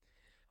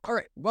All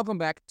right, welcome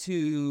back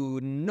to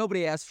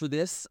Nobody Asked for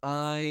This.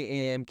 I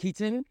am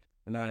Keaton,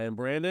 And I am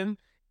Brandon.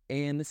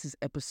 and this is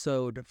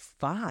episode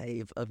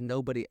 5 of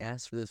Nobody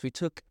Asked for This. We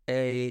took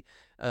a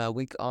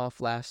week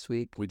off last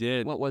week. We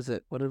did. What was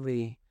it? What did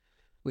we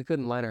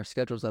couldn't line our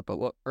schedules up, but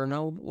what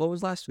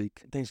was last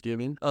week?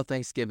 Thanksgiving. Oh,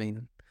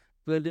 Thanksgiving.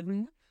 But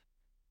didn't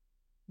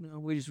no,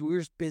 we were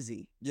just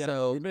busy. Yeah,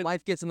 so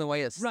life gets in the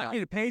way of stuff.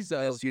 Right, it pays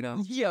us, you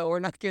know. Yeah, we're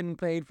not getting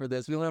paid for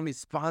this. We don't have any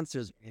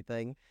sponsors or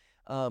anything.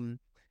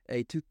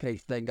 A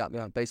toothpaste thing got me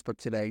on Facebook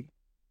today.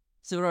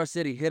 Silver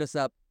City, hit us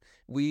up.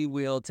 We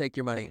will take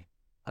your money.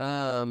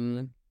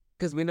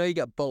 Because we know you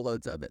got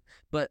boatloads of it.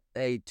 But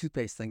a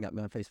toothpaste thing got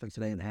me on Facebook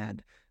today, an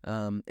ad.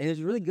 And it was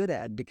a really good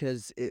ad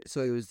because it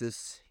was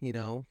this,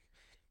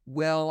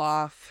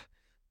 well-off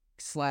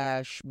 /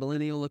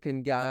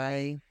 millennial-looking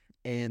guy,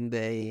 and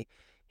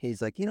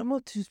he's like,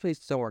 most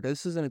toothpaste don't work.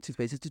 This isn't a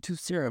toothpaste, it's a tooth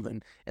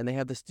serum. And they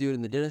have this dude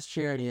in the dentist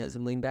chair, and he has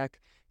him lean back,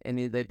 and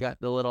they've got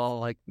the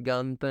little,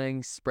 gun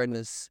thing spreading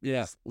his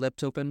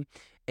lips open,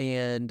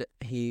 and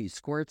he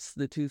squirts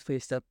the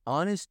toothpaste up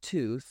on his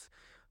tooth,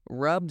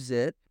 rubs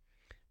it,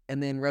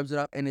 and then rubs it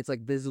up, and it's,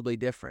 visibly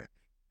different.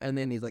 And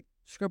then he's like,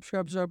 scrub,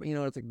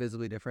 it's,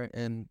 visibly different.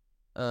 And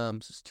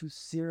it's tooth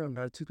serum,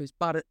 not a toothpaste.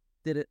 Bought it,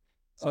 did it.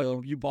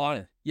 So you bought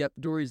it? Yep,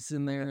 Dory's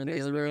in there.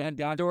 And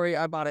Dory,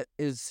 I bought it,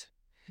 is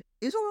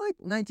only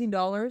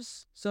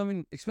 $19. So, I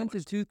mean,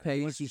 expensive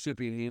toothpaste. What's your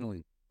shipping and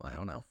handling? I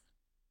don't know.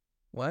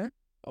 What?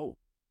 Oh.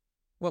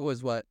 What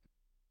was what?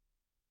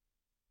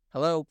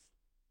 Hello?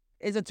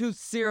 It's a tooth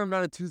serum,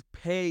 not a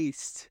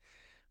toothpaste.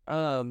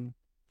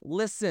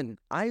 Listen,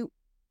 I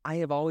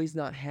have always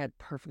not had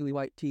perfectly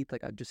white teeth.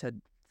 I've just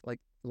had,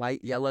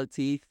 light yellow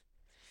teeth.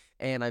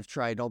 And I've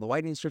tried all the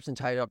whitening strips and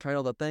tried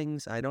all the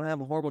things. I don't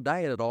have a horrible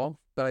diet at all,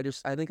 but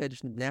I think I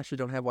just naturally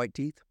don't have white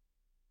teeth.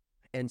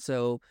 And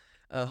so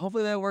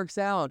hopefully that works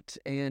out.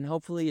 And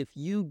hopefully if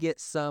you get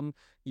some,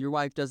 your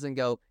wife doesn't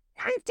go,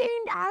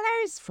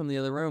 $19 from the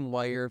other room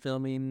while you're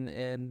filming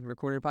and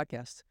recording a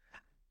podcast.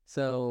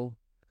 So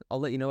I'll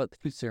let you know about the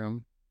tooth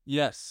serum.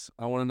 Yes,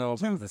 I want to know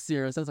about Tooth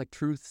serum. Sounds like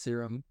truth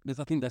serum. I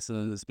think that's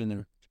a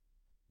spinner.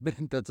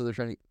 That's what they're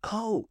trying to...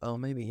 Oh,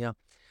 maybe, yeah.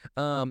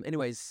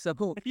 Anyways, so...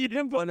 You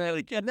didn't put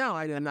it. No,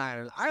 I didn't.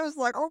 I was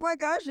like, oh my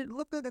gosh, it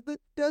looked like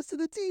it does to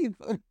the teeth.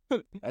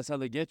 That's how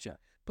they get you.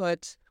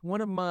 But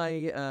one of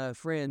my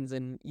friends,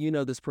 and you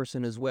know this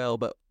person as well,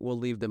 but we'll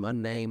leave them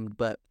unnamed,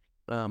 but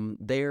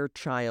their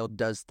child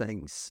does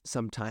things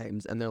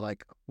sometimes, and they're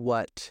like,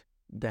 what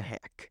the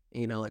heck?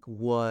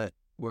 What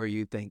were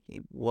you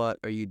thinking? What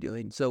are you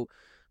doing? So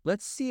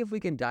let's see if we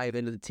can dive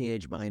into the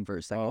teenage mind for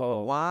a second.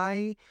 Oh.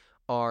 Why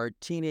are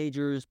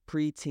teenagers,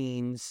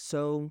 preteens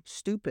so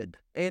stupid?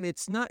 And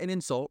it's not an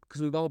insult,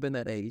 because we've all been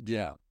that age.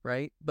 Yeah.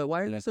 Right? But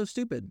why are they so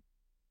stupid?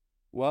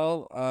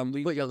 Well,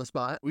 we put you on the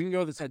spot. We can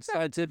go with the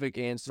scientific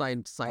answer.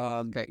 Science.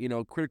 Okay.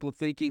 Critical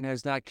thinking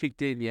has not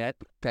kicked in yet.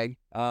 Okay.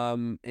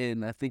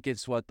 And I think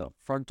it's the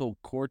frontal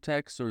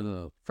cortex or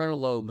the frontal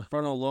lobe.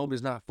 Frontal lobe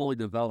is not fully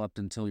developed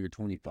until you're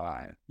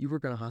 25. You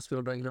work in a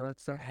hospital, don't you know that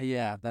stuff?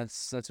 Yeah,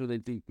 that's what they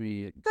think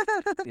me.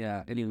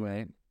 Yeah.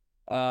 Anyway.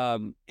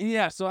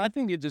 Yeah. So I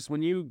think it just,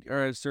 when you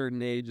are at a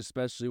certain age,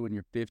 especially when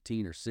you're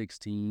 15 or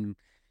 16.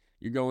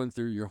 You're going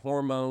through your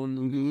hormones,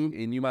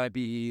 and you might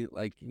be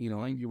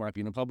you might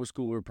be in a public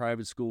school or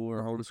private school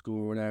or homeschool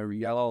or whatever. You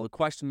got all the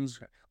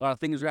questions, a lot of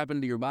things are happening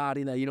to your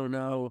body that you don't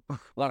know, a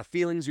lot of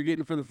feelings you're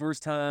getting for the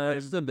first time.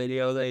 There's the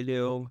video they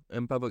do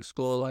in public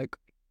school, like,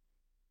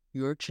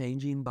 you're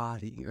changing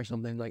body or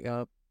something like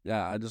that.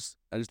 Yeah, I just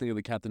think of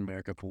the Captain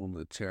America pulling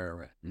the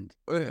chair and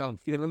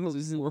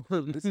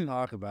let's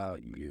talk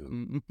about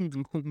you.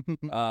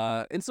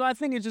 And so I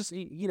think it's just,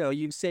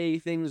 you say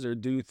things or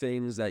do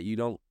things that you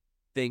don't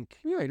think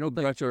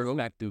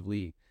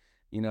retrospectively,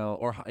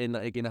 or in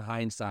a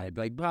hindsight,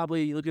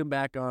 probably looking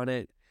back on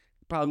it,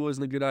 probably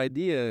wasn't a good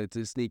idea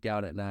to sneak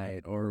out at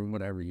night or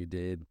whatever you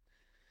did.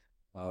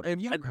 And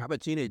you grab a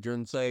teenager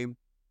and say,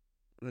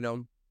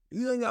 you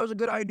think that was a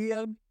good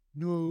idea?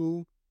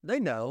 No. They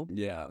know.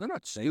 Yeah. They're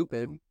not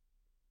stupid,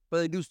 but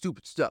they do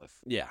stupid stuff.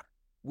 Yeah.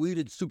 We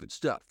did stupid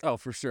stuff. Oh,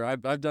 for sure.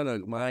 I've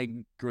done my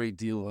great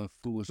deal of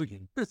foolish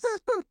in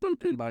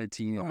my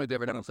teen. My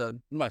favorite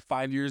episode. My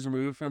 5 years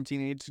removed from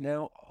teenage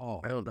now. Oh,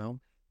 I don't know.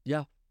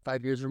 Yeah,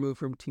 5 years removed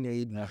from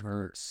teenage. That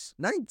hurts.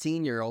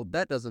 19-year-old.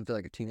 That doesn't feel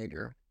like a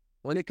teenager.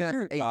 When it got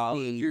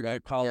 18, you're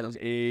at college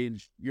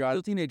age. You're out. Still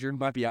a teenager. You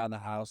might be out in the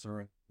house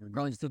or you're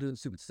probably still doing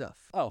stupid stuff.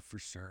 Oh, for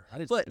sure. I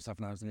did stupid stuff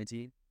when I was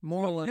 18.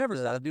 More never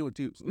stopped doing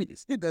too.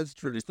 That's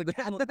true.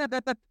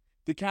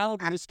 The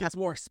calendar just gets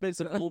more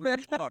expensive. You know what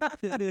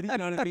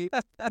I mean?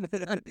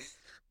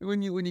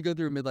 When you go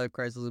through a midlife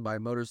crisis and buy a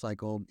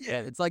motorcycle, yeah,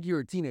 it's like you were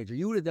a teenager.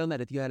 You would have done that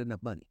if you had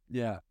enough money.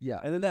 Yeah.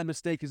 And then that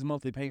mistake is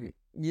monthly payment.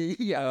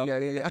 Yeah.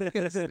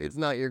 It's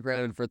not you're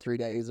grounded for 3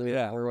 days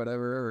or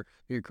whatever, or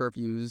your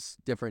curfew's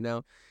different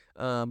now.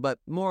 But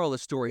moral of the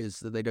story is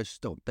that they just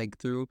don't think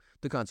through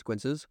the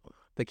consequences.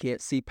 They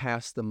can't see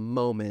past the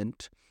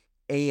moment.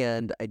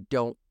 And I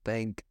don't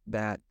think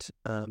that,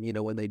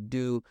 when they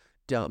do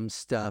dumb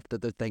stuff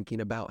that they're thinking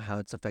about how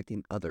it's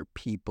affecting other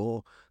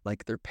people,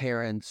 like their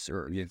parents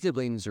or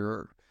siblings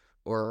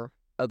or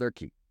other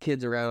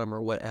kids around them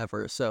or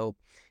whatever. So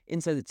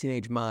inside the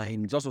teenage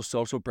mind, It's also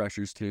social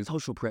pressures too.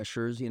 social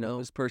pressures,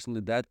 This person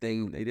did that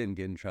thing, they didn't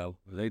get in trouble.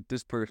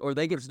 or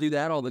they get to do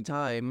that all the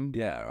time.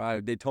 Yeah,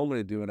 they told me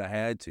to do it, I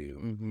had to.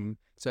 Mm-hmm.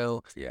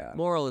 So, Yeah.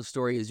 moral of the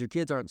story is your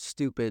kids aren't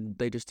stupid;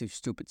 they just do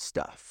stupid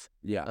stuff.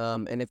 Yeah.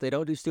 And if they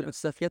don't do stupid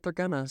stuff yet, they're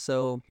gonna.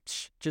 So,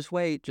 just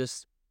wait.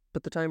 Just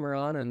put the timer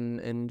on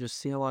and just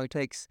see how long it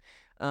takes.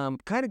 Kind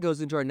of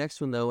goes into our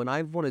next one though, and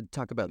I wanted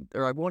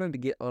to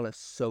get on a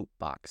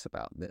soapbox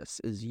about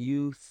this is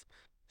youth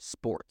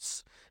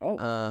sports. Oh.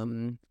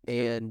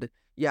 And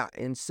yeah,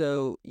 and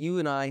so you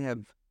and I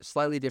have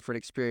slightly different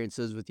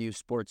experiences with youth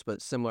sports,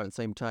 but similar at the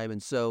same time.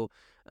 And so,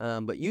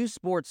 but youth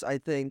sports, I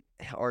think,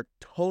 are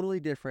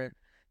totally different,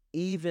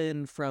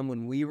 even from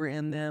when we were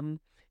in them,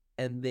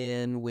 and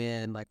then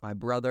when like my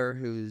brother,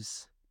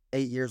 who's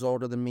 8 years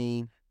older than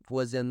me,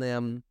 was in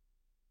them,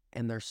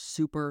 and they're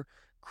super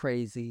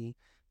crazy,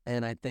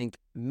 and I think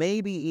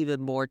maybe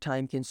even more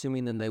time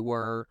consuming than they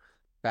were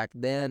back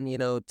then.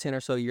 10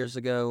 or so years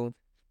ago,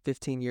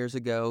 15 years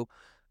ago.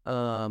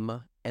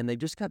 And they've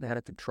just gotten out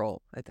of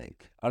control, I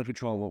think. Out of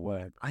control in what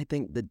way? I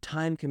think the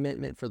time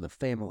commitment for the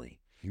family.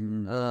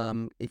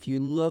 Mm. If you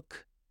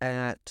look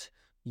at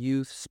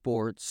youth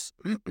sports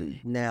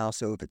now,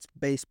 so if it's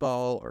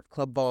baseball or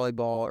club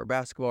volleyball or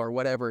basketball or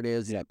whatever it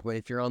is,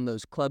 if you're on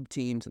those club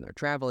teams and they're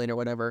traveling or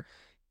whatever,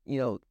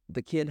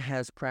 the kid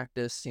has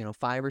practice,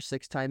 5 or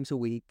 6 times a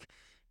week,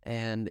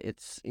 and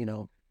it's,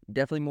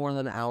 definitely more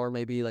than an hour,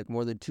 maybe like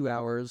more than 2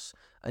 hours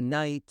a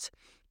night.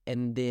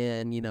 And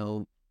then,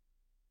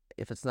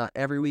 if it's not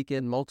every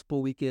weekend,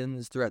 multiple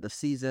weekends throughout the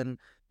season,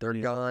 they're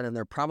gone and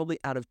they're probably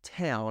out of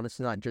town. It's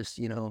not just,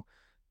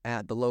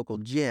 at the local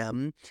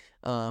gym,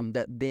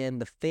 that then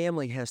the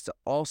family has to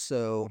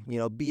also,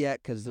 be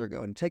at, because they're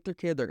going to take their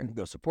kid, they're going to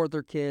go support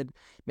their kid.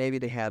 Maybe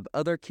they have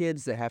other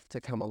kids that have to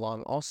come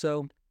along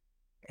also.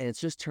 And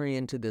it's just turning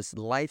into this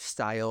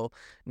lifestyle,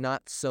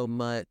 not so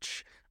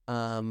much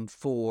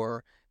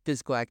for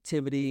physical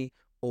activity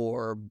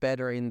or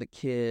bettering the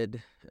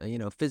kid,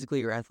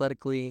 physically or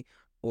athletically,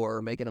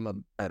 or making them a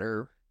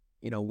better,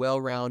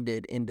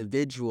 well-rounded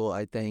individual,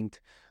 I think,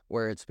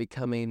 where it's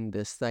becoming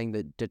this thing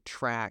that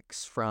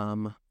detracts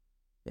from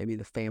maybe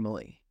the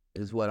family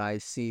is what I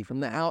see from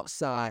the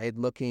outside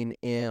looking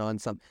in on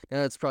some.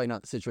 Now, that's probably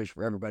not the situation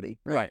for everybody.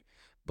 Right.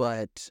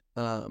 But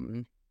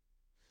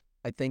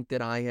I think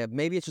that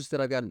maybe it's just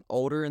that I've gotten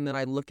older and that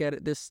I look at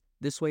it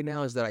this way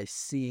now, is that I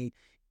see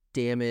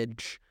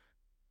damage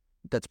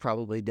that's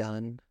probably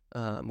done,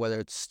 whether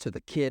it's to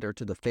the kid or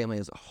to the family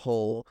as a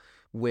whole,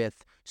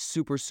 with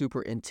super,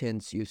 super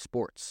intense youth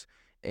sports.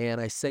 And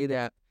I say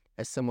that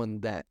as someone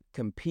that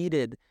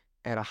competed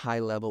at a high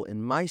level in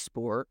my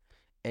sport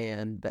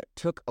and that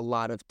took a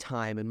lot of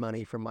time and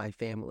money from my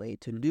family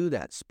to do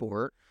that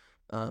sport.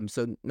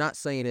 So not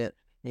saying it,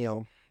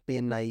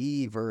 being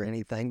naive or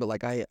anything, but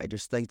like I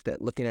just think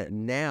that looking at it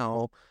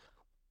now,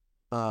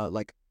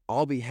 like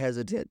I'll be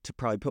hesitant to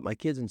probably put my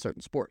kids in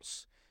certain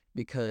sports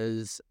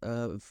because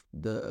of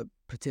the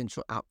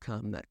potential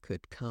outcome that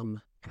could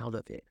come out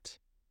of it.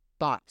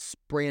 Thoughts,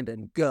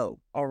 Brandon, go.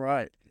 All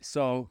right.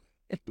 So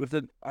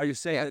are you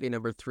saying That'd be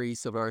number 3,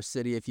 Silver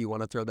City, if you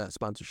want to throw that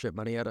sponsorship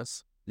money at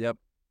us? Yep.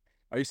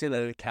 Are you saying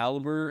that the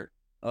caliber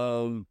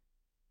of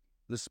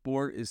the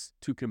sport is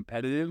too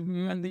competitive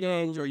at the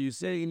age? Or are you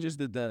saying just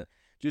that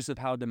just of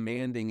how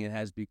demanding it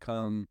has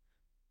become?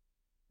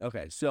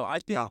 Okay, so I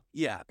think,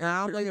 yeah.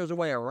 I don't think there's a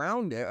way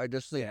around it. I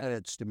just think that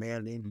it's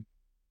demanding.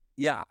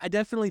 Yeah, I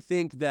definitely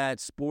think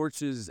that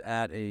sports is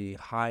at a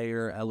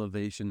higher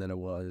elevation than it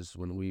was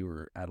when we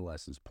were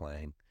adolescents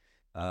playing.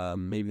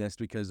 Maybe that's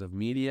because of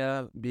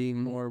media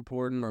being more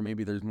important, or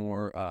maybe there's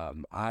more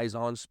eyes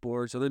on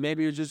sports, or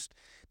maybe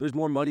there's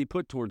more money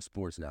put towards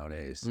sports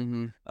nowadays.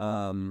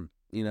 Mm-hmm.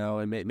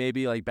 And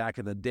maybe like back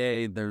in the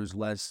day, there's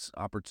less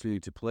opportunity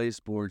to play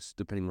sports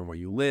depending on where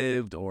you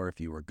lived or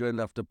if you were good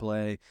enough to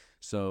play.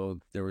 So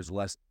there was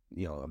less,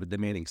 of a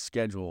demanding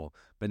schedule.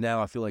 But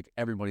now I feel like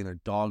everybody in their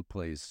dog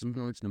plays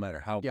sports, no matter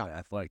how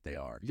athletic they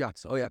are. Yeah.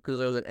 So, because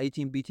there was an A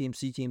team, B team,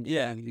 C team.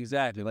 Yeah,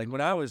 exactly. Like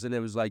when I was in, it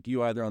was like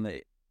you either on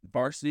the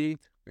varsity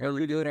or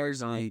you do it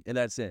varsity, and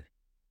that's it.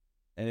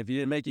 And if you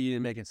didn't make it, you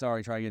didn't make it.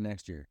 Sorry, try again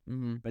next year.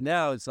 Mm-hmm. But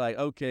now it's like,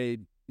 okay,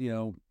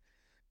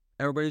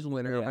 everybody's a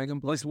winner.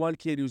 At least one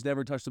kid who's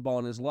never touched the ball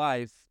in his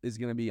life is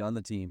going to be on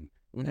the team.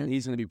 Mm-hmm. And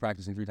he's going to be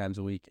practicing 3 times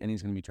a week, and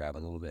he's going to be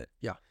traveling a little bit.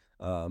 Yeah.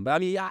 But I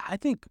mean, I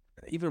think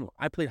even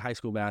I played high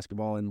school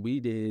basketball, and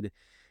we did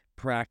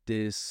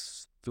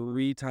practice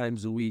 3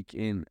 times a week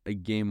in a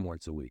game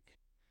once a week.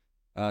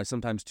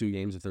 Sometimes 2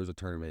 games if there's a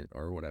tournament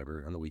or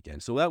whatever on the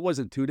weekend. So that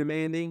wasn't too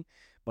demanding.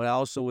 but I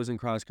also was in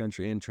cross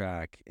country and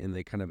track, and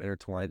they kind of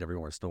intertwined every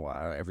once in a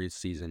while, every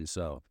season.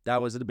 So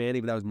that was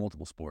demanding, but that was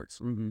multiple sports.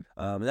 And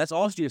that's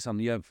also just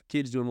something. You have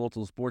kids doing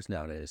multiple sports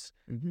nowadays.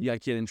 You got a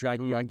kid in track,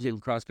 you got a kid in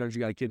cross country,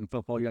 you got a kid in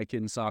football, you got a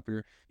kid in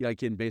soccer, you got a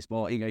kid in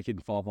baseball, and you got a kid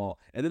in fall.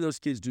 And then those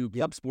kids do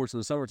sports in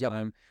the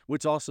summertime,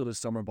 which also does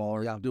summer ball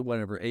or do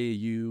whatever,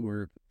 AAU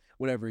or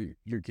whatever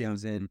your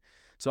kid's in.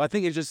 So I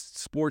think it's just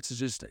sports has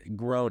just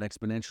grown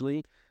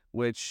exponentially,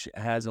 which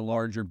has a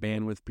larger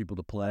bandwidth of people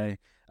to play,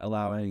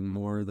 allowing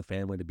more of the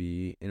family to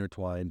be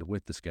intertwined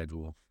with the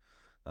schedule.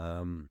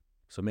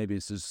 So maybe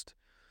it's just,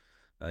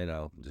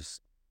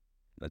 just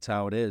that's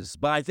how it is.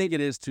 But I think it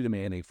is too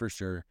demanding for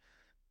sure.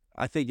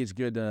 I think it's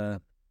good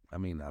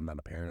I'm not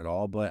a parent at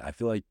all, but I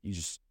feel like you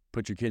just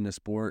put your kid in a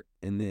sport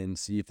and then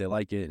see if they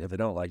like it. And if they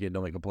don't like it,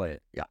 don't make them play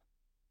it.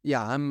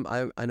 Yeah, I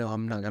know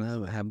I'm not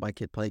gonna have my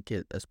kid play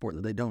a sport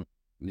that they don't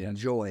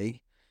enjoy,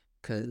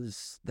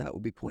 because that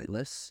would be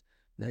pointless.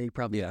 Now you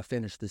probably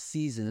finish the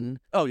season.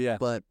 Oh yeah,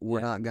 but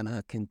we're not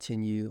gonna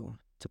continue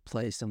to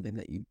play something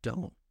that you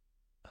don't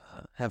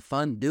have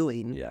fun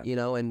doing.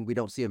 And we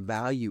don't see a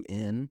value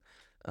in.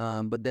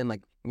 But then,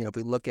 like, if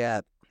we look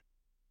at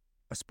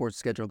a sports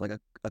schedule, like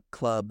a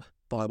club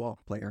volleyball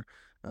player,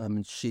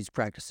 she's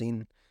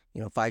practicing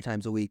 5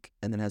 times a week,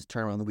 and then has a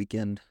turnaround on the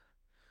weekend.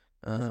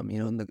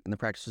 And the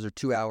practices are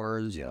 2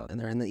 hours, and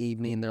they're in the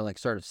evening. They're like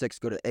start at 6,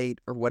 go to 8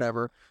 or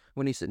whatever.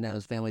 When he's sitting down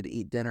with his family to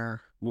eat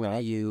dinner, when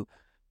are you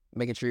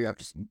making sure you're up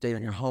to date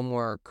on your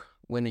homework?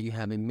 When are you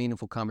having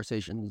meaningful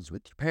conversations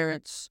with your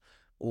parents?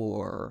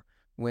 Or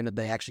when are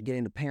they actually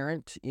getting to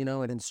parent,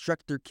 and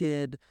instruct their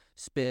kid,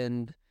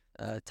 spend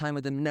time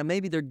with them? Now,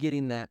 maybe they're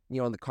getting that,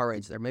 on the car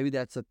rides there. Maybe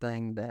that's a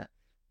thing that,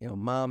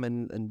 mom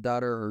and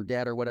daughter or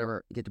dad or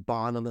whatever get to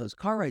bond on those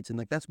car rides, and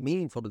like that's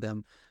meaningful to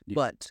them.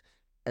 But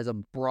as a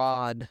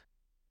broad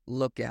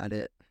look at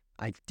it,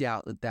 I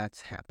doubt that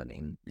that's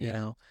happening,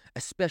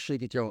 especially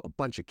if you throw a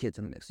bunch of kids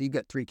in the mix. So you've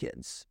got 3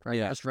 kids, right?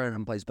 Yeah. Just running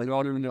on plays, but they're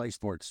all doing like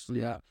sports.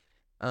 Yeah.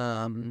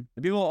 And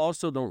people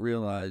also don't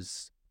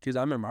realize, because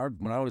I remember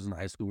when I was in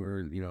high school, we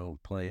were,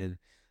 playing,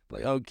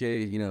 like,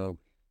 okay,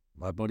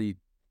 my buddy,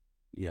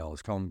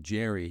 let's call him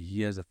Jerry.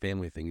 He has a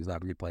family thing. He's not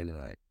going to be playing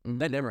tonight.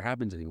 That never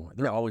happens anymore.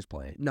 They're always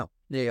playing. No.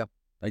 Yeah.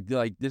 Like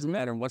doesn't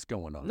matter what's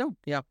going on. No.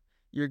 Yeah.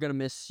 You're going to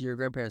miss your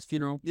grandparents'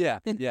 funeral. Yeah.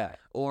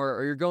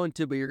 or you're going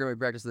to, but you're going to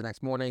practice the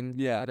next morning.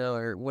 Yeah.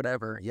 Or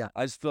whatever. Yeah.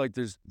 I just feel like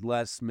there's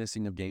less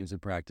missing of games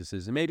and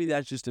practices. And maybe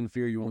that's just in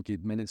fear you won't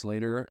get minutes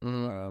later.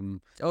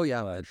 Oh,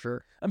 yeah, for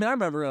sure. I mean, I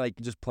remember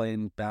like just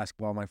playing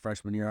basketball my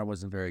freshman year. I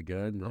wasn't very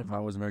good. And if I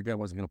wasn't very good, I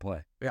wasn't going to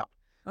play. Yeah.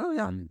 Oh,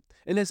 yeah.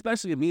 And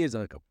especially me as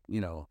like,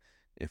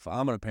 if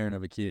I'm a parent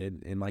of a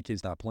kid and my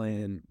kid's not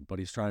playing, but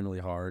he's trying really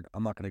hard,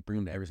 I'm not going to bring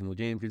him to every single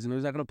game because he's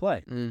not going to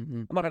play.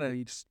 I'm not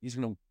going to, he's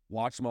going to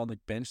watch him on the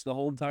bench the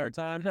whole entire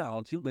time.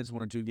 No, he'll miss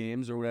 1 or 2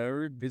 games or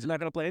whatever. He's not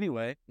going to play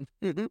anyway.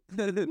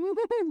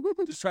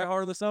 Just try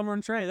hard in the summer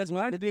and train. That's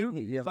what I do.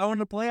 If I wanted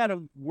to play, I'd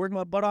work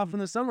my butt off in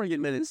the summer and get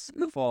minutes in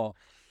the fall.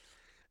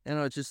 I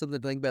know, it's just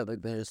something to think about.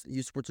 Like,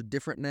 youth sports are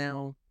different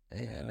now.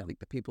 And I think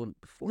the people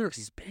before, they're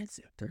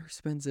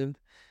expensive.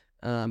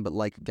 But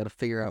like, got to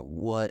figure out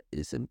what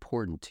is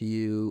important to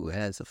you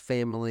as a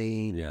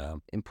family. Yeah.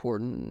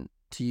 Important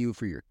to you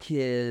for your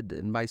kid,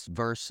 and vice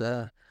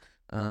versa.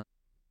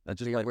 That's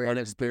just like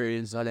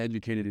unexperienced,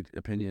 uneducated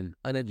opinion.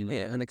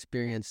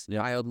 Unexperienced,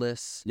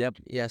 childless. Yep.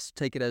 Yes,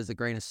 take it as a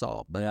grain of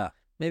salt. But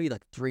maybe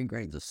like 3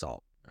 grains of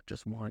salt, not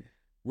just 1.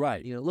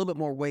 Right. A little bit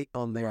more weight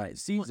on there. Right.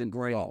 Seasoned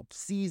grain.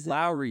 Seasoned.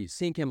 Lowry's.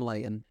 Pink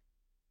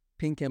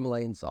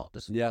Himalayan salt.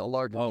 Just a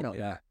large.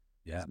 Yeah.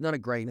 It's not a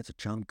grain, it's a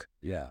chunk.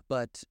 Yeah.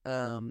 But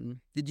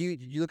did you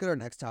look at our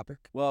next topic?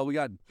 Well, we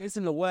got It's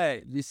in the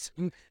Way.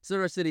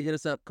 Silver City, hit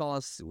us up, call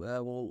us.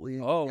 We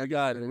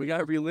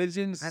got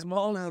religions,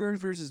 small church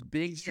versus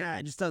big church.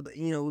 Yeah, just get a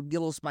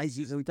little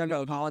spicy. So we talked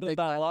about politics.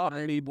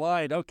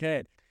 Blind.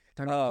 Okay.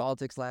 Talked about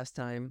politics last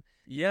time.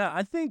 Yeah,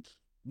 I think.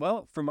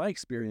 Well, from my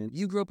experience,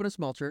 you grew up in a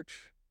small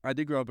church. I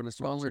did grow up in a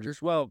small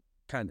church. Well,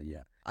 kind of,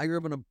 yeah. I grew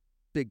up in a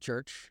big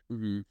church.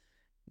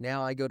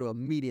 Now I go to a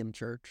medium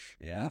church.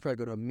 Yeah. You probably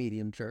go to a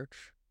medium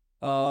church.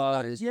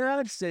 I'd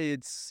say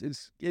it's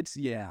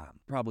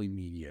probably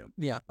medium.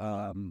 Yeah.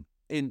 And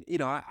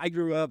I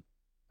grew up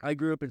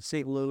in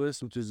St.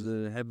 Louis, which is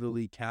a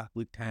heavily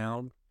Catholic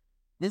town.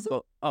 Is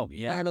it? Oh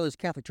yeah. I know there's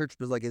Catholic church,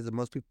 but is it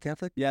most people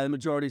Catholic? Yeah, the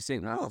majority of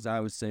St. Louis,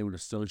 I would say, would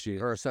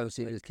associate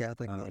as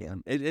Catholic.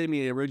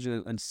 It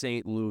originated in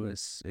St.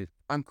 Louis.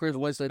 I'm curious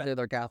what they say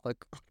they're Catholic.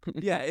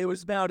 Yeah, it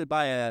was founded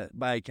by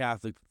a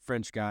Catholic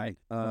French guy.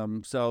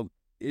 So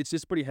it's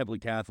just pretty heavily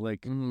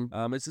Catholic.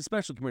 It's a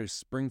special community,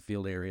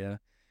 Springfield area.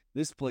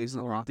 This place is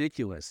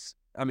ridiculous.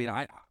 I mean,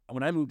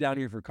 when I moved down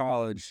here for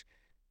college,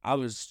 I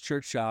was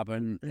church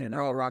shopping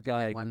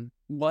and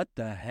what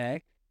the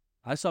heck?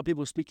 I saw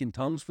people speak in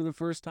tongues for the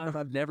first time.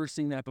 I've never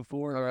seen that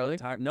before. Oh, really?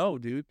 No,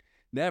 dude,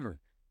 never.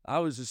 I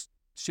was just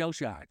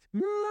shell-shocked.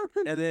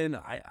 And then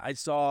I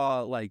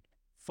saw like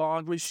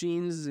fog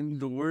machines and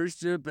the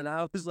worship, and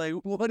I was like,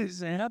 what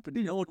is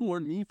happening? No one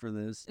warned me for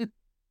this.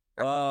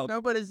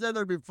 Nobody said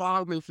there'd be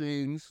fog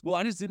machines. Well,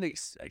 I just didn't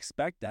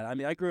expect that. I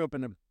mean, I grew up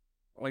in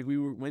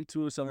went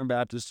to a Southern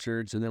Baptist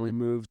church, and then we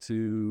moved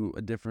to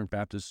a different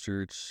Baptist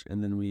church,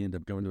 and then we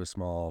ended up going to a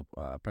small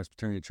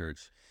Presbyterian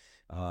church.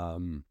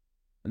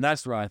 And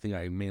that's where I think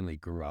I mainly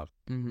grew up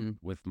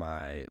with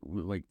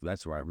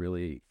that's where I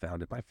really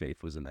founded my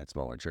faith, was in that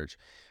smaller church.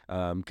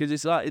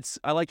 Because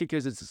I like it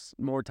because it's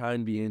more time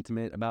to be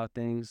intimate about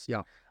things.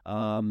 Yeah.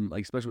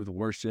 Like especially with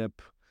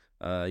worship,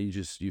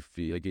 you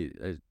feel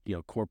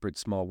like corporate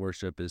small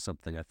worship is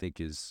something I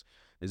think is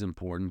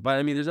important. But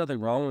I mean, there's nothing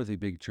wrong with a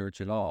big church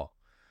at all.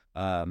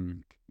 I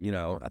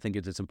think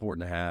it's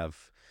important to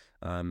have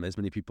as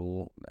many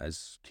people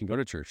as can go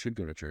to church should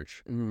go to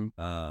church.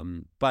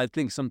 But I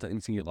think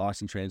sometimes can get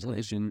lost in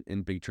translation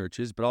in big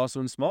churches, but also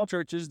in small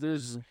churches,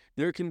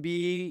 there can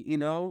be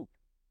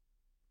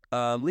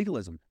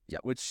legalism,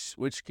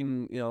 which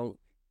can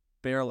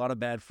bear a lot of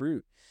bad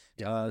fruit.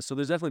 So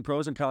there's definitely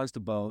pros and cons to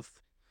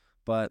both.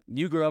 But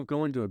you grew up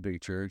going to a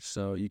big church,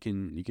 so you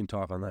can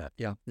talk on that.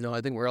 Yeah, no,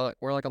 I think we're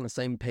like on the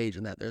same page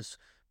in that. There's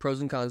pros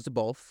and cons to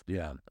both.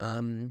 Yeah.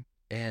 And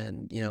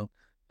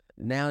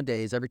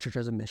nowadays every church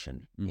has a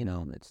mission.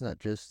 It's not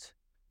just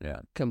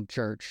come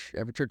church.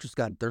 Every church has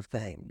got their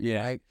thing.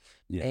 Yeah. Right.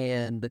 Yeah.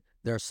 And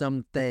there are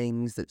some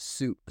things that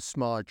suit a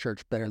smaller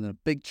church better than a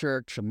big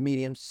church, a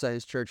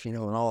medium-sized church, and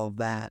all of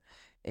that.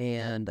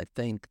 And I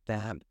think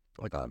that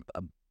like a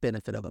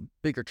benefit of a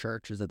bigger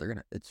church is that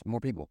it's more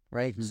people,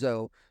 right?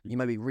 So you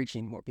might be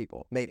reaching more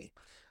people, maybe.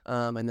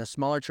 And the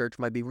smaller church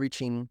might be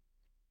reaching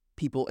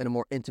people in a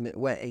more intimate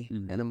way,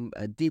 in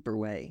a deeper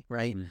way,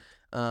 right?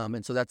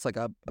 And so that's like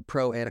a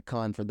pro and a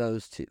con for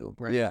those two,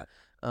 right? Yeah.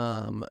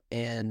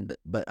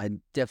 But I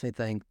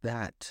definitely think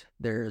that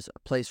there's a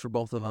place for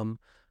both of them.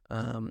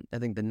 I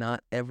think that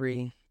not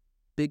every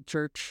big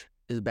church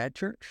is a bad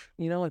church.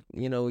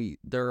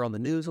 They're on the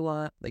news a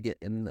lot. They get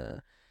in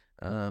the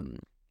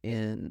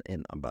in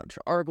a bunch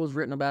of articles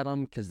written about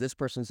them because this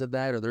person said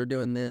that or they're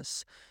doing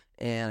this.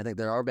 And I think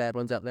there are bad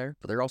ones out there,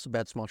 but there are also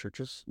bad small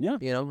churches. Yeah.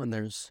 And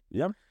there's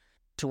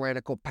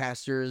tyrannical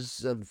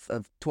pastors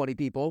of 20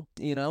 people,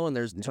 and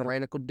there's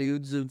tyrannical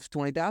dudes of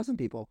 20,000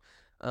 people.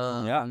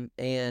 And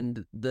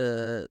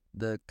the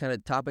kind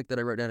of topic that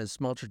I wrote down is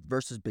small church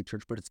versus big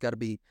church, but it's got to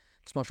be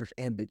small church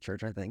and big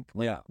church, I think.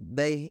 Yeah.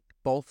 They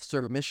both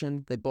serve a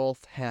mission. They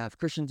both have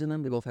Christians in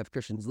them. They both have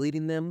Christians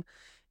leading them.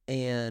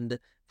 And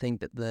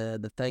think that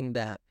the thing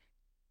that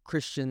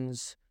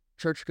Christians,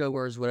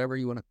 churchgoers, whatever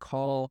you want to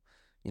call,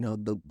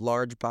 the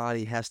large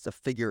body has to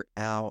figure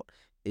out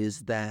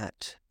is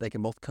that they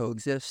can both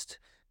coexist.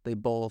 They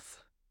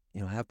both,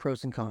 have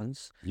pros and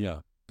cons. Yeah.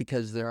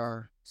 Because there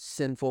are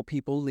sinful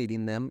people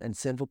leading them and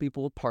sinful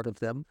people a part of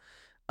them.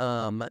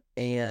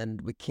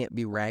 And we can't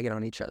be ragging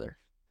on each other.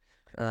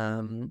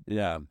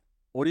 Yeah.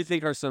 What do you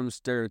think are some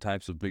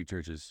stereotypes of big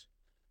churches?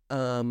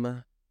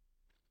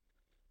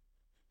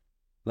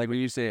 Like when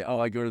you say, "Oh,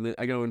 I go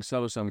in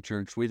some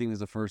church," what do you think is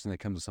the first thing that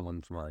comes to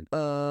someone's mind?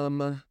 Well,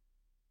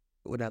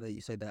 now that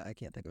you say that, I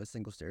can't think of a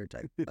single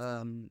stereotype.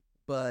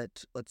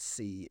 But let's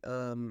see.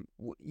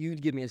 You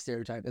give me a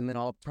stereotype, and then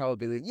I'll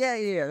probably be like,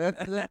 yeah.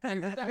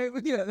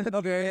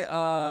 Okay.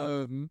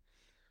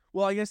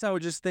 Well, I guess I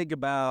would just think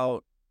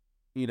about,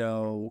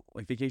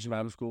 like Vacation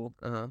Bible School,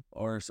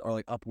 or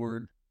like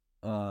Upward,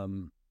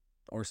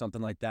 or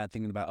something like that.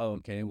 Thinking about, oh,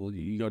 okay, well,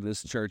 you go to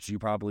this church, you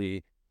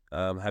probably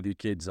have your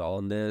kids all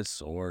in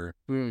this, or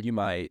you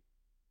might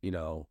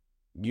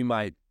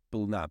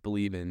not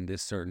believe in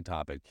this certain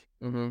topic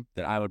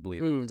that I would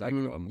believe in.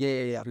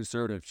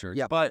 Conservative church.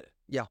 Yeah. But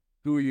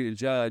who are you to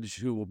judge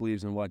who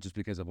believes in what just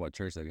because of what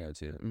church they go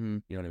to?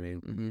 You know what I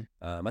mean?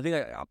 I think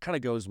that kind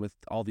of goes with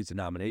all these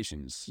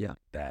denominations. Yeah.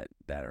 That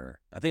are,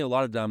 I think a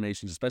lot of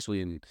denominations,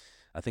 especially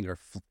are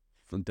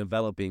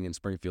developing in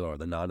Springfield, are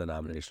the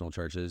non-denominational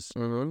churches. I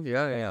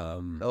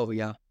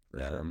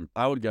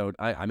would go.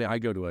 I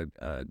go to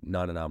a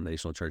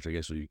non-denominational church. I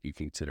guess you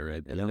consider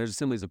it. And then there's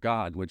Assemblies of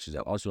God, which is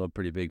also a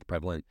pretty big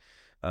prevalent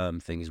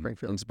thing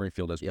in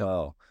Springfield as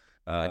well.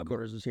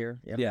 Headquarters is here.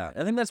 Yeah.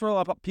 I think that's where a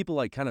lot of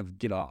people kind of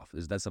get off.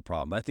 That's the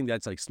problem. I think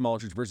that's like small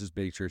church versus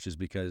big churches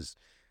because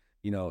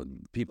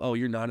people. Oh,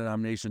 you're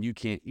non-denominational. You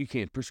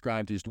can't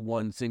prescribe to just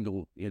one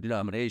single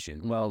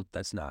denomination. Well,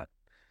 that's not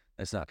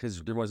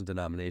because there wasn't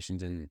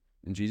denominations in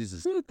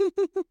Jesus'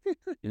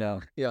 Yeah.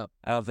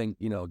 I don't think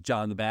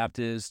John the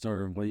Baptist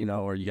or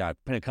you got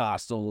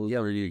Pentecostals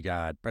or you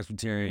got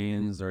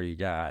Presbyterians or you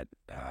got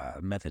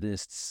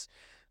Methodists,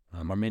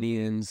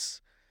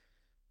 Arminians.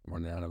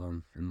 One out of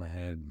them in my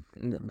head.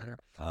 Doesn't matter.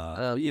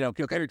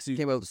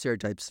 Came up with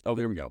stereotypes. Oh,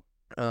 there we go.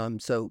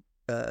 So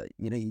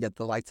you got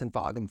the lights and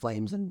fog and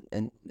flames and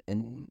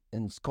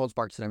cold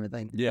sparks and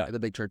everything. Yeah. The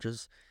big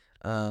churches.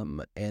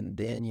 And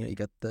then you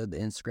got the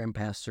Instagram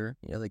pastor.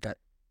 They got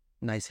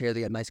nice hair,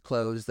 they got nice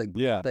clothes,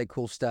 they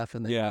cool stuff,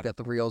 and they got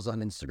the reels on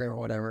Instagram or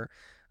whatever.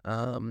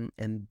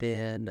 And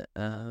then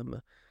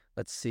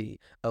let's see.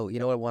 Oh, you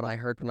know what one I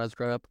heard when I was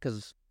growing up,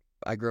 because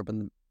I grew up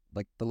in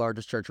the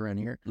largest church around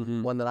here.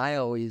 One that I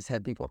always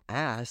had people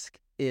ask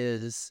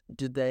is,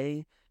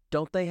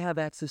 don't they have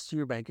access to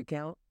your bank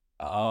account?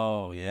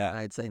 Oh, yeah.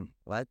 I'd say,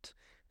 what?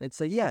 They'd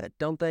say, yeah,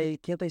 can't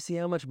they see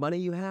how much money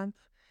you have?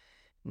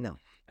 No.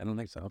 I don't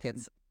think so.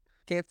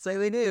 Can't say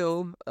they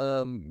do.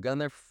 Gone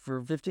there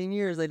for 15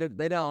 years. They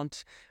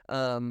don't.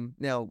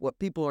 Now what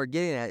people are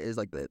getting at is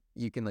like that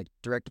you can like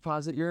direct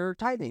deposit your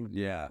tithing.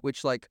 Yeah.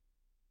 Which like,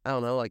 I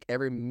don't know, like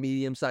every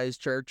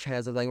medium-sized church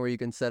has a thing where you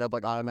can set up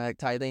like automatic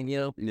tithing,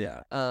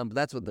 Yeah. But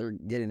that's what they're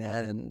getting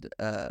at. And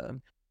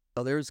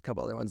there's a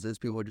couple other ones. There's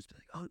people who just be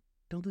like, oh,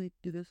 don't they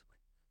do this?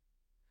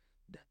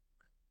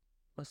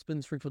 Must have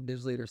been Springfield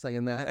News Leader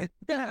saying that.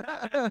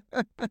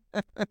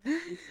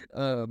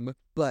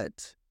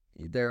 But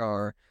there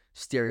are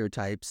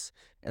stereotypes,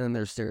 and then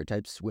there's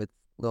stereotypes with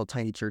little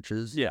tiny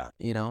churches. Yeah.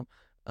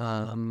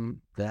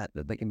 That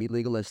they can be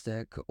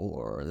legalistic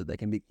or that they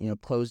can be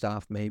closed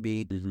off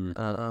maybe.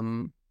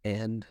 Mm-hmm.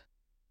 And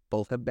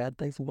both have bad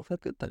things and both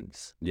have good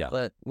things. Yeah.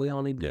 But we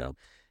all need to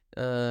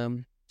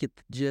get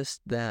the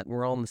gist that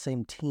we're all on the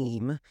same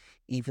team,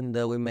 even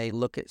though we may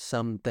look at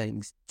some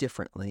things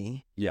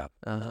differently. Yeah.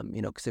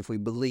 Because if we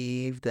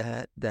believe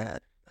that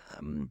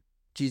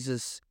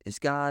Jesus is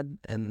God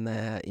and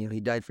that He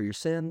died for your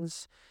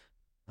sins,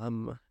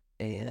 and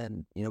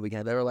we can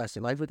have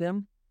everlasting life with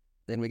Him,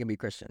 then we can be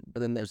Christian.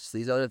 But then there's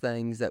these other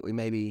things that we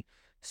maybe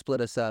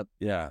split us up.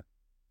 Yeah.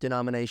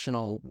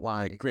 Denominational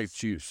wise. Grape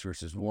juice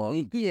versus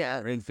one. Yeah.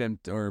 Or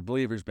infant or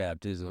believer's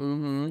baptism.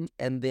 Mm-hmm.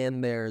 And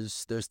then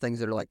there's things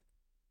that are like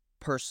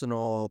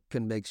personal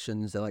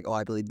convictions that like, oh,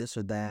 I believe this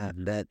or that,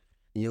 that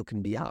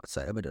can be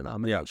outside of a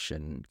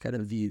denomination kind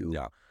of view.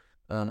 Yeah.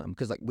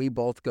 Because like we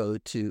both go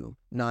to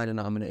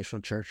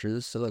non-denominational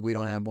churches, so like we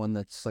don't have one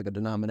that's like a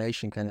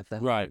denomination kind of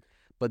thing. Right.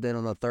 But then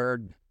on the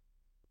third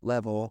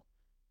level,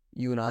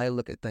 you and I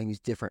look at things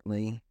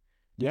differently.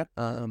 Yeah.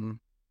 And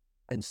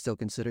still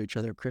consider each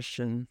other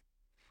Christian.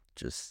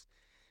 Just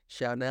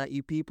shouting out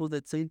you people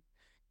that say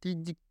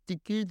the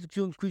kids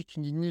aren't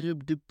Christians and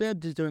the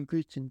Baptists aren't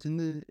Christians and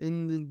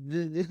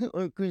the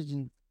aren't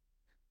Christians.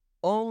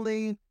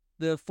 Only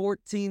the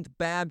 14th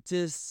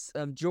Baptists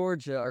of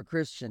Georgia are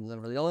Christians,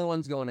 and we're the only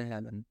ones going to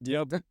heaven.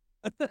 Yep.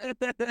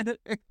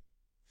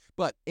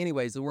 But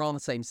anyways, we're all on the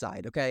same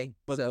side, okay?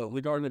 But so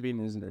the Garden of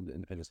Eden isn't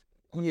independent.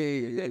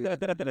 Yeah.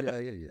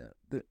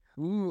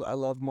 Ooh, I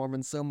love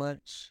Mormons so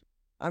much.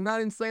 I'm not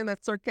even saying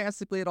that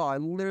sarcastically at all. I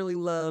literally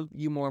love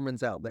you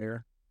Mormons out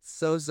there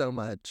so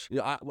much.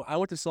 I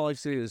went to Salt Lake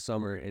City this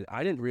summer, and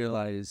I didn't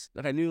realize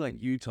that I knew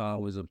like Utah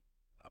was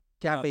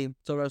Cappy,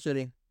 Salt Lake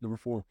City, number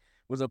 4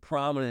 was a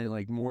prominent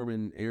like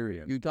Mormon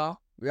area. Utah.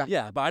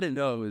 Yeah, but I didn't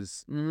know it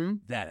was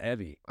that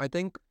heavy. I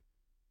think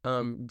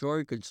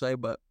Jory could say,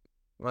 but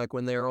like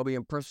when they were all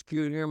being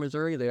persecuted here in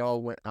Missouri, they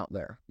all went out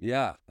there.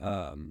 Yeah,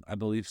 I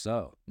believe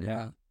so.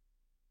 Yeah.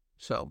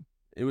 So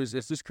it's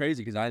just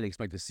crazy because I didn't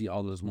expect to see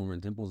all those Mormon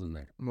temples in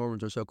there.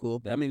 Mormons are so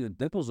cool. I mean, the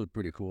temples look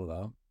pretty cool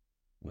though.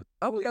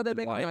 Yeah, they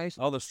make nice.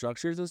 All the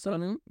structures and stuff.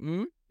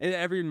 Mm-hmm. And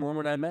every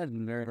Mormon I met is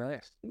very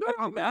nice.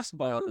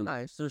 Basketball.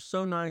 Nice. They're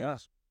so nice. Yeah.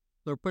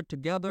 They're put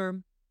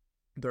together.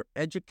 They're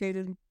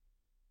educated.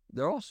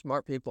 They're all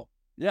smart people.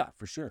 Yeah,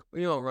 for sure.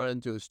 You don't run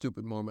into a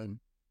stupid Mormon.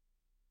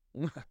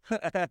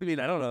 I mean,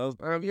 I don't know.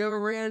 Have you ever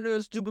ran into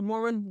a stupid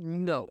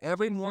Mormon? No.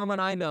 Every Mormon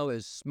I know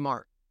is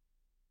smart.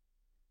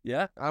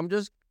 Yeah? I'm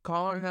just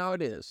calling how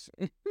it is.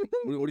 What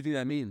do you think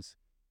that means?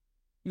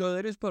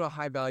 They just put a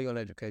high value on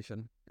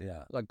education.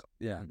 Yeah. Like,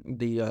 yeah.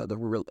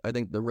 I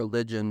think the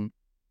religion,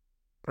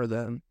 or if you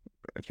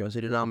want to say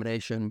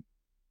denomination,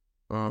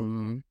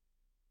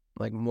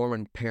 like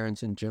Mormon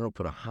parents in general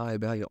put a high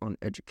value on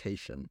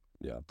education.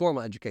 Yeah.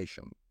 Formal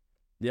education.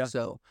 Yeah.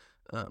 So,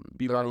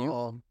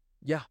 BYU?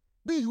 Yeah.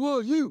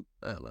 BYU.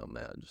 I don't know,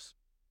 man.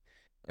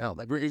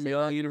 Like Brigham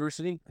Young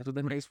University? That's what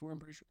that makes for, I'm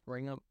pretty sure.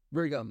 Brigham Young.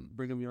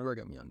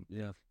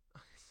 Yeah.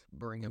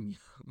 Brigham Young.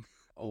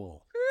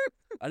 Oh.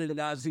 I did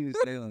not see you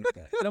say like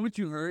that. Is that what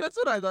you heard? That's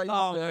what I thought you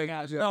said. Oh, my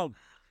gosh. Oh.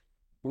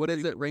 What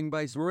is it? Ring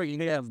by Spring?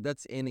 Yeah,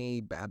 that's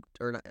any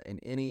in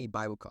any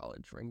Bible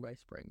college. Ring by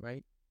Spring,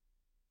 right?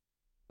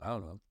 I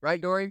don't know. Right,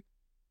 Dory?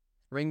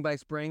 Ring by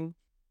Spring?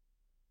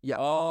 Yeah.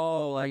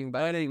 Oh, like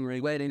wedding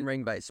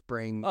ring by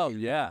Spring. Oh,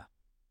 yeah.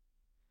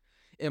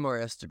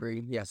 MRS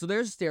degree. Yeah. So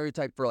there's a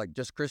stereotype for like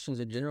just Christians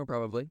in general,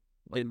 probably.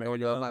 Like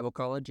Bible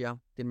college, yeah.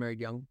 Getting married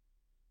young.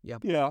 Yeah.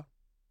 Yeah.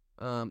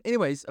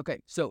 Anyways, okay.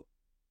 So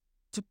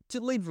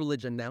to leave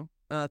religion now.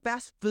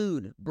 Fast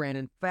food,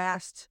 Brandon.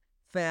 Fast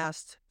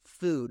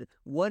food.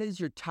 What is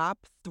your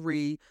top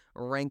 3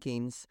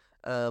 rankings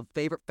of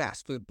favorite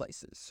fast food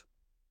places?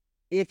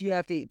 If you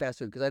have to eat fast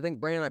food, because I think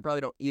Brandon and I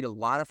probably don't eat a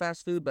lot of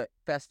fast food, but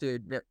fast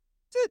food, time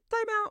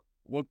out.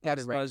 What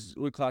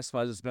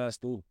classifies as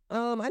fast food?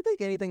 I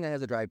think anything that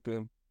has a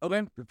drive-thru. Okay,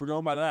 if we're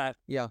going by that.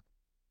 Yeah.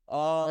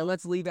 And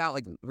let's leave out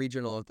like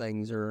regional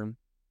things or.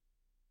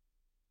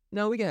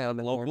 No, we can have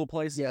local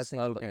places. Yes.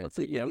 Okay. Let's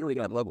see. Yeah, we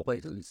got local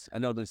places. I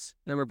know this.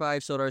 Number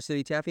 5, Soda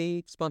City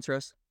Taffy, sponsor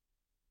us.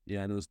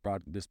 Yeah, I know this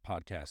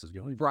podcast is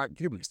going. Brought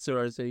to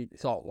Soda City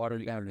Saltwater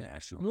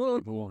International.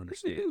 People won't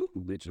understand.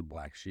 Bitch of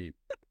black sheep.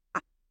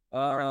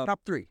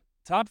 Top 3.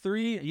 Top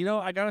 3.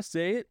 I gotta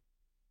say it.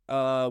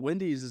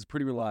 Wendy's is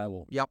pretty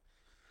reliable. Yep.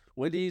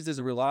 Wendy's is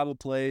a reliable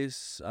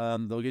place.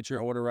 They'll get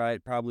your order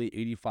right probably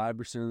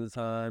 85% of the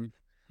time,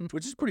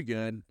 which is pretty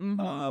good.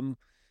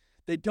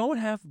 They don't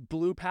have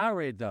blue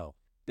Powerade though.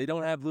 They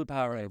don't have blue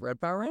Powerade. Red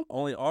Powerade?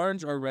 Only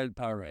orange or red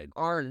Powerade.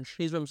 Orange.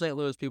 He's from St.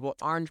 Louis, people.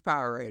 Orange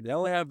Powerade. They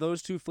only have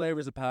those two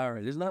flavors of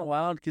Powerade. Isn't that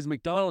wild? Because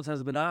McDonald's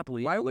has a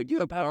monopoly. Why would you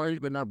have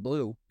Powerade but not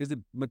blue? Because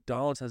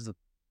McDonald's has the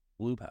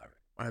blue Powerade.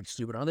 That's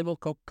stupid. Aren't they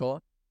both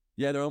Coca-Cola?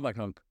 Yeah, they're owned by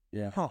Coke.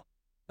 Yeah.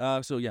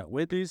 Huh. So yeah,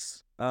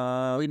 Wendy's.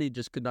 We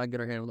just could not get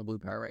our hand on the blue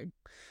Powerade.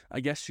 I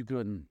guess you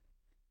couldn't.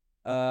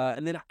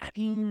 And then I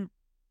mean,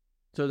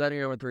 so is that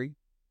your number 3?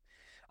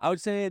 I would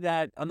say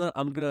that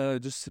I'm gonna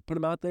just put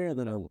them out there and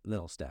then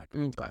I'll stack.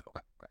 Okay.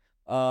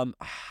 I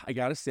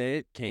gotta say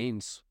it,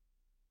 Cane's.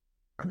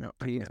 No,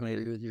 Cane's made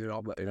it with you at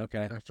all, but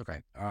Okay. that's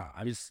okay.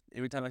 I just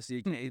every time I see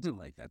a Cane's, I'm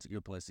like, that's a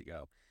good place to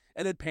go.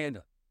 And then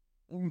Panda.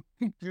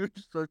 You're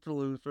such a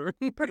loser.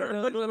 You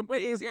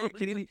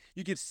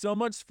get so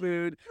much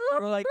food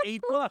for like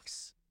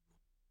 $8.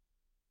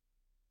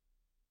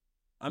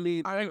 I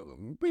mean,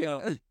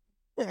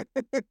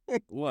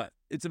 what?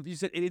 You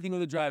said anything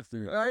with a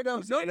drive-through. I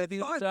know. No, anything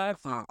with a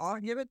drive-through.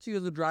 I'll give it to you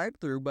as a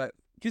drive-through, but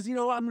because you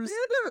know I'm just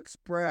Panda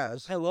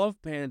Express. I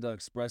love Panda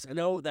Express. I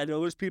know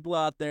there's people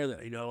out there that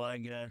I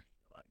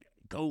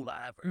go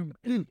live.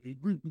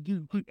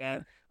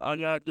 I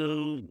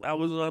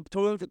was on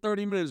toilet for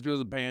 30 minutes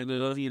because of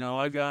Panda.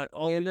 I got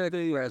all Panda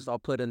Express. I'll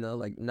put in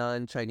the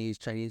non-Chinese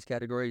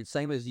category,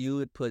 same as you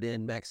would put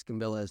in Mexican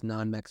Villa as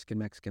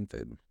non-Mexican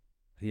food.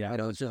 Yeah, I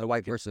know it's just a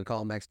white person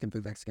calling Mexican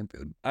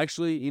food.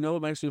 Actually, you know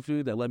what Mexican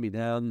food that let me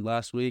down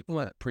last week?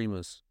 What?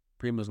 Prima's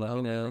let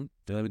me down.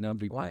 They let me down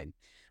big Why? time.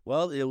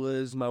 Well, it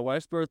was my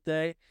wife's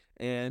birthday,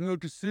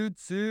 and Sid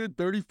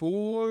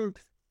 34.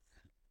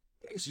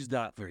 She's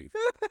not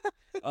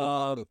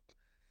 34.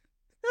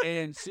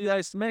 And she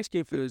likes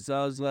Mexican food, so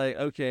I was like,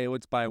 okay,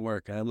 what's by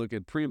work? And I look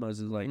at Prima's,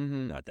 and like,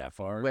 not that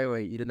far.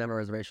 Wait, you didn't have a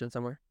reservation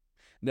somewhere?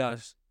 No,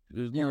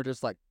 You were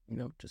just like,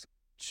 just.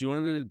 she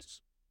wanted to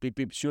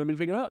beep. She wanted me to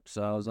pick it up,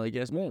 so I was like,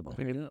 yes, ma'am, I'll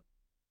pick it up.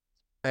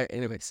 All right,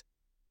 anyways,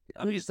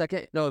 I mean,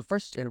 second. No,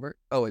 first anniversary.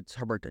 Oh, it's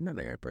her birthday, not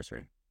their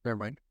anniversary. Never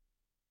mind.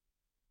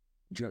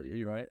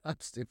 You're right. I'm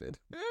stupid.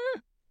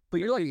 But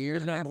you're like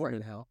years and a half older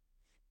now.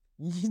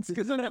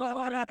 Because I'm not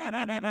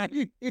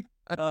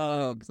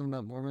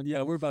Mormon.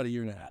 Yeah, we're about a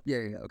year and a half.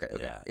 Yeah, okay.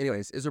 Yeah.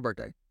 Anyways, it's her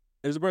birthday.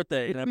 It was her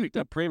birthday, and I picked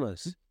up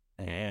Prima's,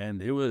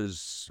 and it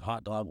was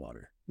hot dog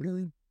water.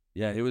 Really?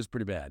 Yeah, it was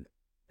pretty bad.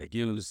 Like,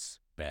 it was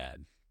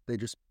bad. They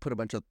just put a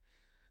bunch of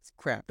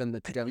crap in the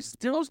together.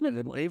 There was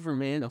no flavor,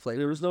 man.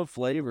 There was no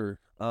flavor.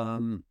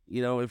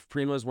 If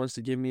Prima's wants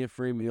to give me a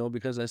free meal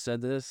because I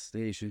said this,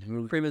 they should.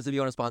 Prima's, if you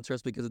want to sponsor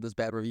us because of this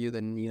bad review,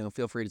 then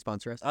feel free to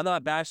sponsor us. I'm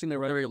not bashing the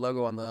Whatever your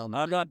logo on the.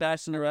 I'm not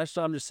bashing the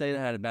restaurant. I'm just saying I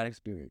had a bad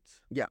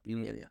experience. Yeah.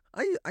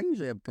 I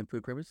usually have good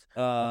food, Prima's.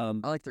 I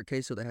like their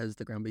queso that has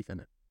the ground beef in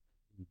it.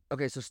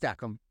 Okay, so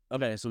stack them.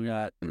 Okay, so we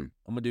got. I'm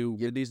gonna do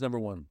Wendy's number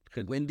 1.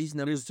 Wendy's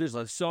number. It's just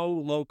like so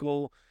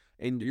local,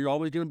 and you're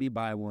always gonna be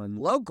by one.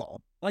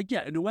 Local. Like,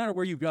 yeah, no matter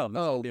where you go.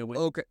 Oh,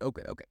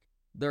 okay.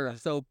 They're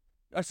so.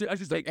 I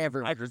should say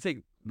everywhere. I should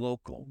say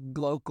local.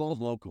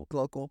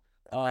 Local.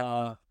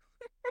 And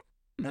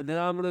then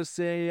I'm gonna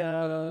say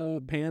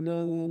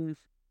Panda,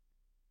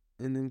 and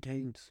then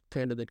Cane's.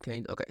 Panda, then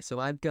Cane's. Okay, so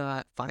I've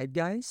got Five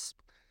Guys.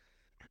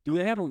 Do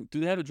they have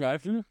a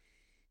drive-through?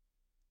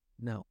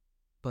 No,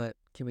 but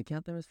can we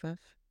count them as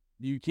fast?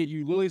 You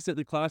literally said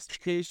the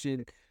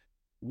classification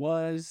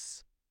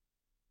was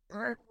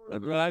a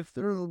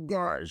drive-through. Oh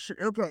gosh.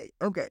 Okay.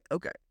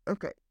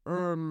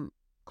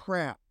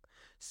 Crap.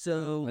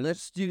 So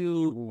let's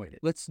do.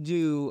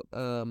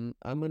 I'm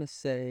gonna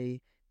say,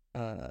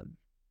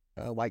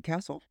 White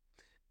Castle.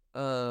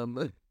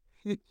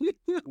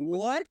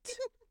 What?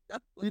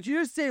 Did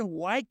you say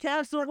White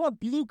Castle? What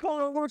blue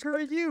collar worker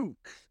are you?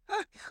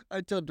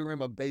 I told Doreen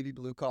I'm a baby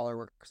blue collar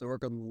worker, so I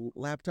work on the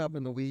laptop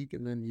in the week,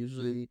 and then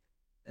usually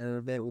at an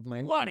event with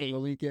my on the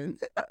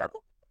weekend.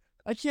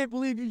 I can't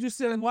believe you just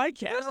said White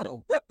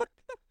Castle.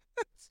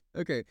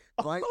 Okay,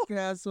 White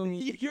Castle.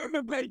 You're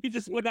a man. You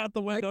just went out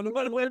the window.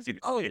 It's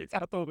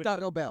out the window.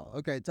 Taco Bell.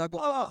 Okay, Taco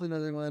Bell is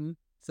another one.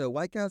 So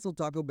White Castle,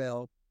 Taco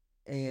Bell,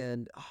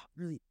 and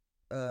really,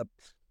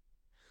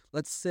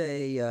 let's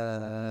say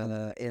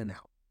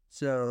In-N-Out.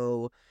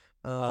 So,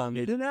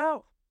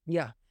 In-N-Out.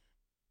 Yeah.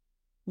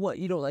 What,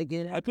 you don't like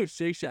In-N-Out? I put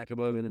Shake Shack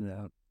above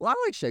In-N-Out. Well, I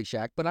like Shake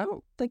Shack, but I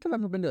don't think I've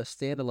ever been to a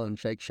standalone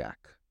Shake Shack.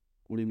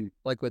 What do you mean?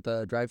 Like with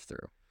a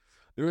drive-through.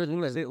 There is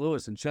one in St.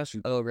 Louis and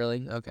Chester. Oh,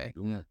 really? Okay.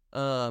 Yeah.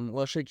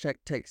 Well, Shake Shack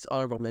takes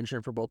honorable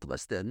mention for both of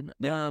us then.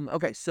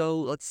 Okay, so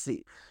let's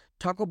see.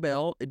 Taco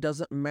Bell, it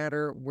doesn't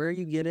matter where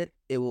you get it.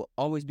 It will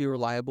always be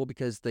reliable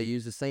because they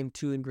use the same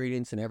 2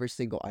 ingredients in every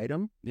single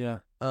item. Yeah.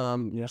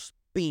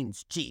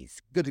 Beans,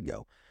 cheese, good to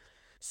go.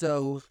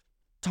 So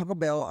Taco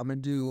Bell, I'm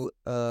going to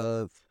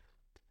do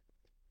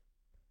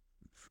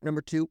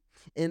number 2,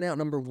 In-N-Out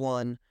number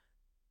 1,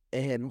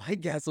 and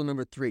White Castle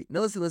number 3.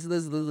 Now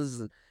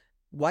listen.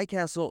 White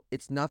Castle,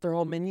 it's not their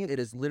whole menu. It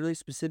is literally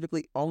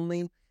specifically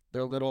only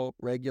their little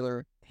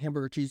regular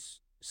hamburger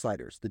cheese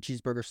sliders, the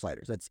cheeseburger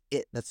sliders. That's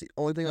it. That's the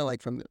only thing I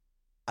like from it.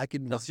 I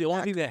could knock That's the only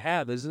back. thing they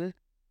have, isn't it?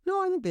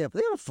 No, I think they have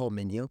a full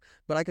menu,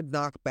 but I could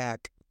knock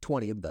back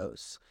 20 of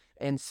those.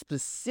 And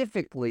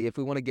specifically, if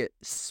we want to get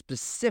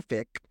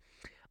specific,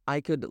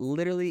 I could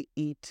literally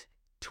eat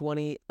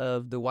 20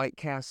 of the White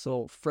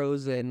Castle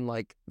frozen,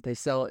 like they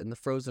sell it in the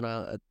frozen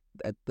aisle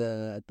at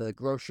the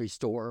grocery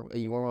store.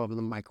 And you warm up in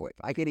the microwave.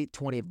 I could eat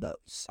 20 of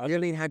those. It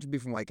doesn't even have to be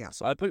from White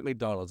Castle. I put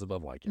McDonald's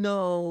above White Castle.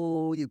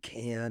 No, you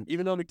can't.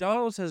 Even though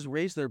McDonald's has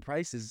raised their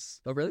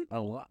prices Oh, really? a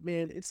lot,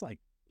 man, it's like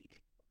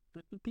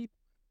people.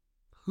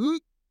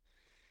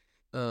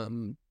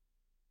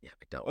 Yeah,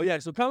 McDonald's. Oh yeah,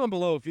 so comment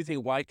below if you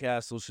think White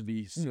Castle should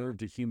be served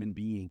to human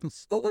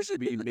beings, or it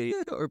should be made,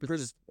 or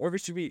if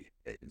it should be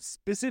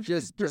specifically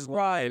Just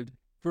prescribed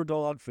for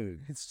dog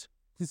food. It's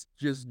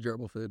just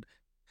gerbil food.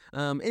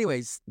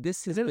 Anyways,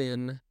 this has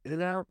been.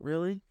 In-N-Out,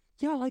 really?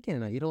 Yeah, I like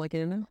In-N-Out. You don't like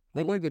In-N-Out?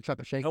 They want a good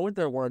chocolate shake. I went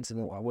there once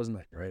and I wasn't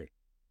that great.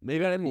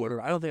 Maybe I didn't order.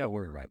 I don't think I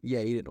ordered right. Yeah,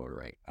 you didn't order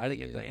right. I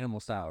didn't get the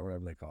animal style or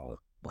whatever they call it.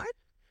 What?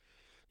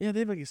 Yeah, they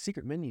have like a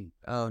secret menu.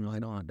 Oh no, I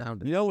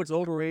don't. You know what's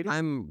overrated?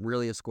 I'm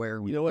really a square.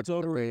 You know what's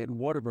overrated?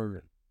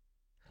 Whataburger.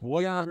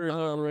 Whataburger is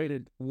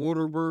overrated.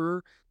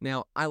 Whataburger.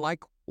 Now I like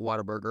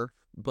Whataburger,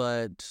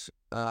 but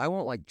I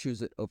won't like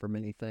choose it over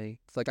many things.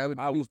 Like I would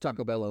choose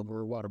Taco Bell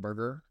over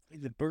Whataburger.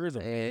 The burgers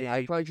are. And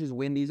I'd probably choose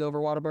Wendy's over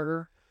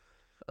Whataburger.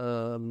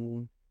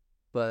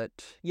 But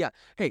yeah.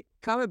 Hey,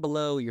 comment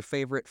below your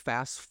favorite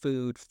fast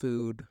food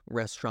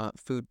restaurant,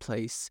 food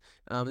place.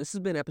 This has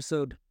been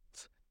episode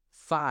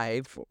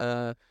 5.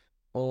 1,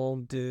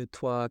 2, 3,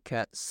 4,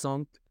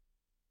 5.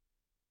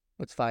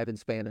 What's 5 in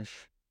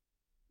Spanish?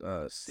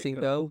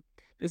 Cinco.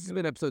 This has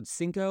been episode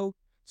 5.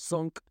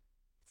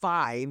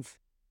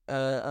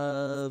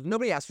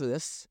 Nobody asked for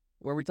this,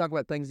 where we talk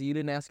about things that you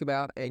didn't ask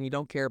about and you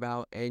don't care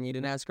about and you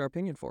didn't ask our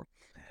opinion for.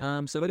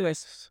 So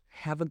anyways,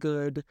 have a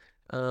good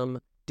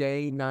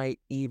day, night,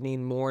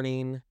 evening,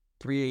 morning,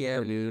 3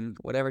 a.m., noon,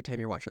 whatever time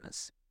you're watching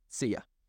this. See ya.